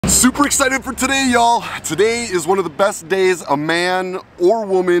Super excited for today, y'all. Today is one of the best days a man or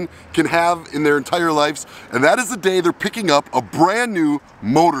woman can have in their entire lives, and that is the day they're picking up a brand new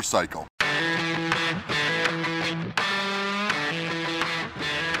motorcycle.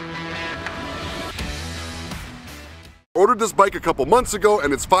 Ordered this bike a couple months ago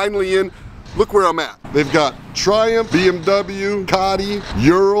and it's finally in. Look where I'm at. They've got Triumph, BMW, Cadi,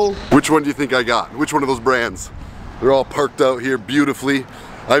 Ural. Which one do you think I got? Which one of those brands? They're all parked out here beautifully.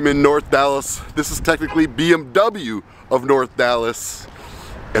 I'm in North Dallas. This is technically BMW of North Dallas.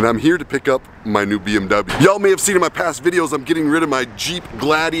 And I'm here to pick up my new BMW. Y'all may have seen in my past videos, I'm getting rid of my Jeep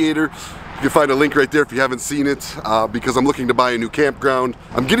Gladiator. You can find a link right there if you haven't seen it, because I'm looking to buy a new campground.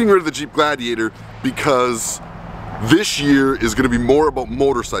 I'm getting rid of the Jeep Gladiator because this year is going to be more about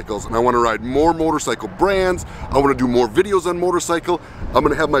motorcycles, and I want to ride more motorcycle brands. I want to do more videos on motorcycle. I'm going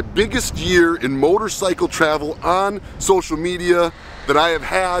to have my biggest year in motorcycle travel on social media that I have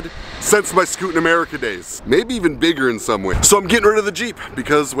had since my Scootin' America days. Maybe even bigger in some way. So I'm getting rid of the Jeep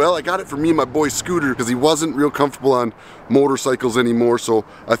because, well, I got it for me and my boy Scooter because he wasn't real comfortable on motorcycles anymore, so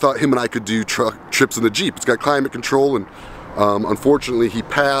I thought him and I could do trips in the Jeep. It's got climate control, and unfortunately he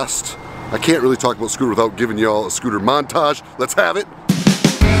passed. I can't really talk about Scooter without giving y'all a Scooter montage. Let's have it.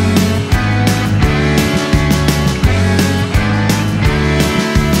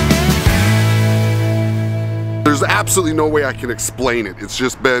 There's absolutely no way I can explain it. It's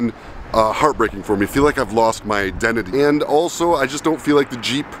just been heartbreaking for me. I feel like I've lost my identity. And also, I just don't feel like the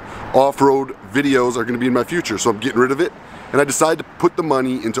Jeep off-road videos are gonna be in my future, so I'm getting rid of it. And I decided to put the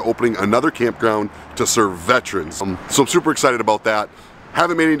money into opening another campground to serve veterans. So I'm super excited about that.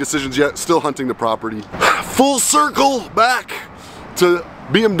 Haven't made any decisions yet, still hunting the property. Full circle back to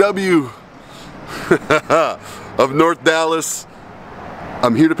BMW of North Dallas.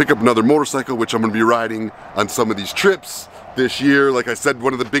 I'm here to pick up another motorcycle, which I'm gonna be riding on some of these trips this year. Like I said,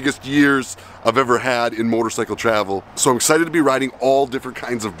 one of the biggest years I've ever had in motorcycle travel. So I'm excited to be riding all different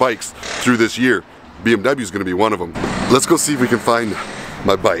kinds of bikes through this year. BMW is gonna be one of them. Let's go see if we can find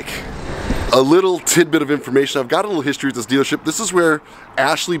my bike. A little tidbit of information. I've got a little history with this dealership. This is where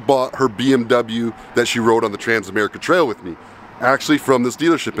Ashley bought her BMW that she rode on the Trans-America Trail with me. Actually from this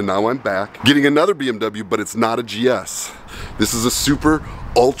dealership, and now I'm back getting another BMW, but it's not a GS. This is a super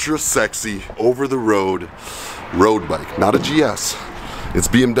ultra sexy over the road bike, not a GS. It's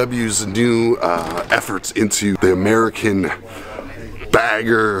BMW's new efforts into the American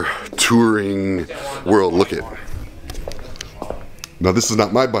bagger touring world. Look at. Now this is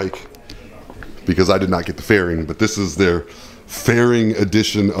not my bike, because I did not get the fairing, but this is their fairing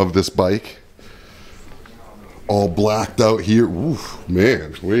edition of this bike. All blacked out here. Oof,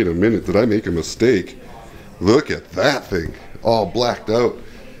 man, wait a minute, did I make a mistake? Look at that thing, all blacked out.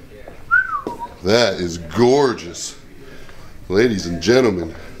 That is gorgeous. Ladies and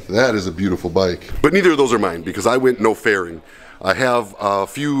gentlemen, that is a beautiful bike. But neither of those are mine, because I went no fairing. I have a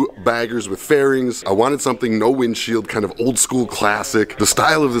few baggers with fairings. I wanted something no windshield, kind of old school classic. The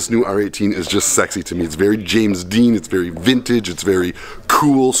style of this new R18 is just sexy to me. It's very James Dean, it's very vintage, it's very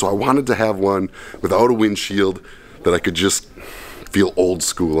cool. So I wanted to have one without a windshield that I could just feel old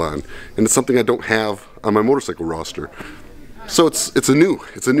school on. And it's something I don't have on my motorcycle roster. So it's a new,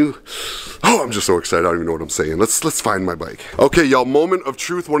 oh, I'm just so excited, I don't even know what I'm saying. Let's find my bike. Okay, y'all, moment of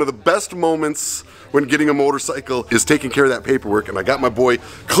truth. One of the best moments when getting a motorcycle is taking care of that paperwork, and I got my boy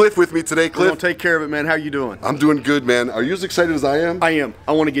Cliff with me today. Cliff, I'm gonna take care of it, man. How you doing? I'm doing good, man. Are you as excited as I am? I am.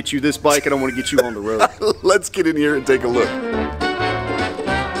 I want to get you this bike, and I want to get you on the road. Let's get in here and take a look.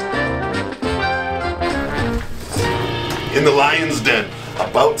 In the lion's den.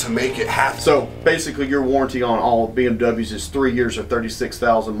 About to make it happen. So basically your warranty on all BMWs is 3 years or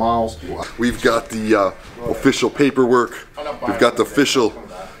 36,000 miles. We've got the official paperwork. We've got the official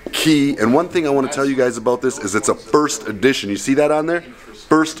key. And one thing I want to tell you guys about this is it's a first edition. You see that on there?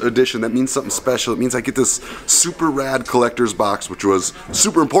 First edition. That means something special. It means I get this super rad collector's box, which was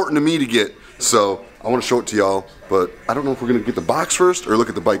super important to me to get. So I want to show it to y'all, but I don't know if we're going to get the box first or look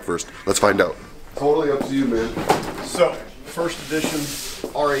at the bike first. Let's find out. Totally up to you, man. So first edition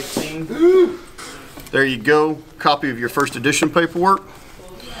R18. Ooh. There you go. Copy of your first edition paperwork.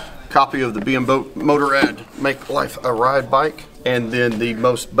 Copy of the BMW Motorrad Make Life a Ride bike. And then the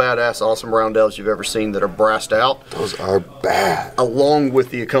most badass, awesome roundels you've ever seen that are brassed out. Those are bad. Along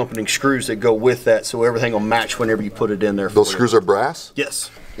with the accompanying screws that go with that, so everything will match whenever you put it in there. Those screws are brass?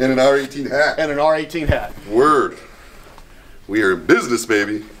 Yes. And an R18 hat. And an R18 hat. Word. We are in business,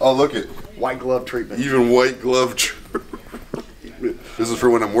 baby. Oh, look at white glove treatment. Even white glove treatment. This is for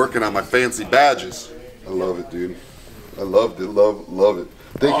when I'm working on my fancy badges. I love it, dude. I loved it, love it.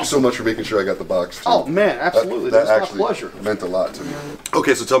 Thank you so much for making sure I got the box too. Oh man, absolutely. That That's my pleasure. meant a lot to me.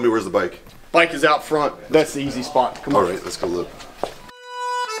 Okay, so tell me, where's the bike? Bike is out front. That's the easy spot. Come on. All right, let's go look.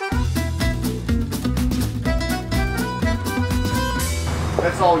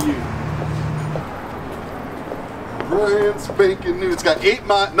 That's all you. Brand spanking new. It's got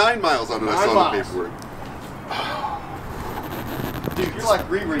 9 miles on it. I saw the paperwork. Dude, you're like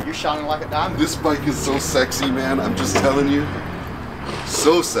Riri. You're shining like a diamond. This bike is so sexy, man. I'm just telling you.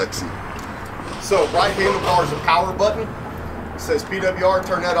 So sexy. So, right handlebar is a power button. It says PWR.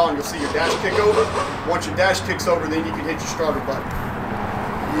 Turn that on. You'll see your dash kick over. Once your dash kicks over, then you can hit your starter button.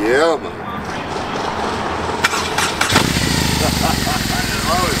 Yeah, man.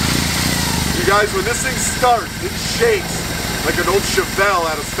 You guys, when this thing starts, it shakes like an old Chevelle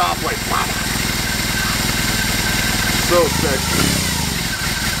at a stoplight. So sexy.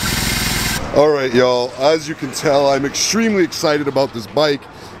 All right, y'all, as you can tell, I'm extremely excited about this bike.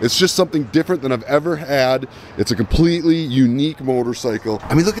 It's just something different than I've ever had. It's a completely unique motorcycle.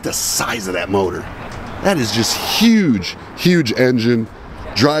 I mean, look at the size of that motor. That is just huge, huge engine.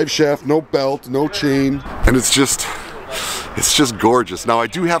 Drive shaft, no belt, no chain. And it's just gorgeous. Now I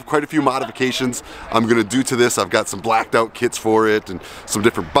do have quite a few modifications I'm gonna do to this. I've got some blacked out kits for it and some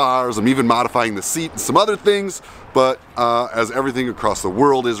different bars. I'm even modifying the seat and some other things, but as everything across the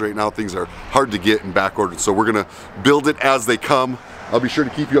world is right now, things are hard to get and back ordered. So we're gonna build it as they come. I'll be sure to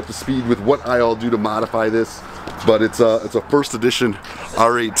keep you up to speed with what I all do to modify this, but it's a first edition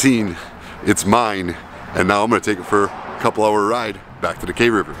R18. It's mine, and now I'm gonna take it for a couple hour ride back to the K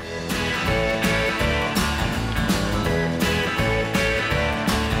River.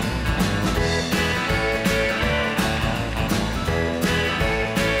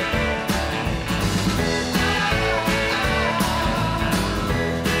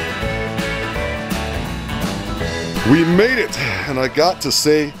 We made it, and I got to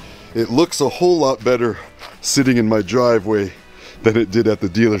say, it looks a whole lot better sitting in my driveway than it did at the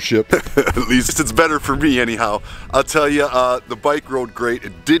dealership. At least it's better for me anyhow. I'll tell you, the bike rode great.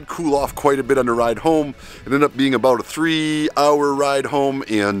 It did cool off quite a bit on the ride home. It ended up being about a 3-hour ride home,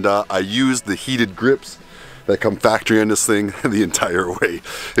 and I used the heated grips that come factory on this thing the entire way.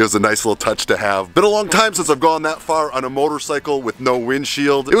 It was a nice little touch to have. Been a long time since I've gone that far on a motorcycle with no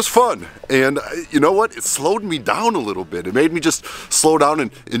windshield. It was fun, and you know what? It slowed me down a little bit. It made me just slow down and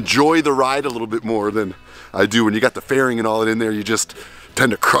enjoy the ride a little bit more than I do. When you got the fairing and all that in there, you just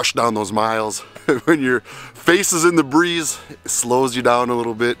tend to crush down those miles. When your face is in the breeze, it slows you down a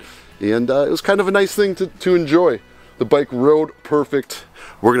little bit, and it was kind of a nice thing to enjoy. The bike rode perfect.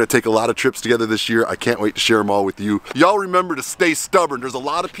 We're gonna take a lot of trips together this year. I can't wait to share them all with you. Y'all remember to stay stubborn. There's a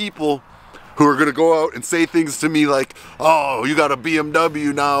lot of people who are gonna go out and say things to me like, oh, you got a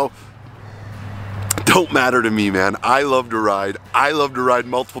BMW now. Don't matter to me, man. I love to ride. I love to ride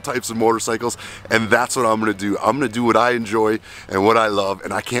multiple types of motorcycles, and that's what I'm gonna do. I'm gonna do what I enjoy and what I love,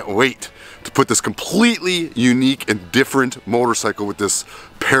 and I can't wait to put this completely unique and different motorcycle with this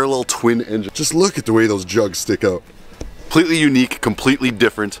parallel twin engine. Just look at the way those jugs stick out. Completely unique, completely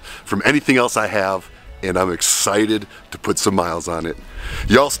different from anything else I have, and I'm excited to put some miles on it.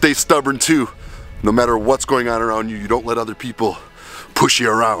 Y'all stay stubborn too. No matter what's going on around you, you don't let other people push you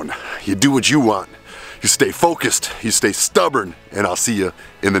around. You do what you want. You stay focused, you stay stubborn, and I'll see you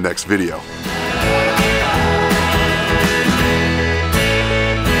in the next video.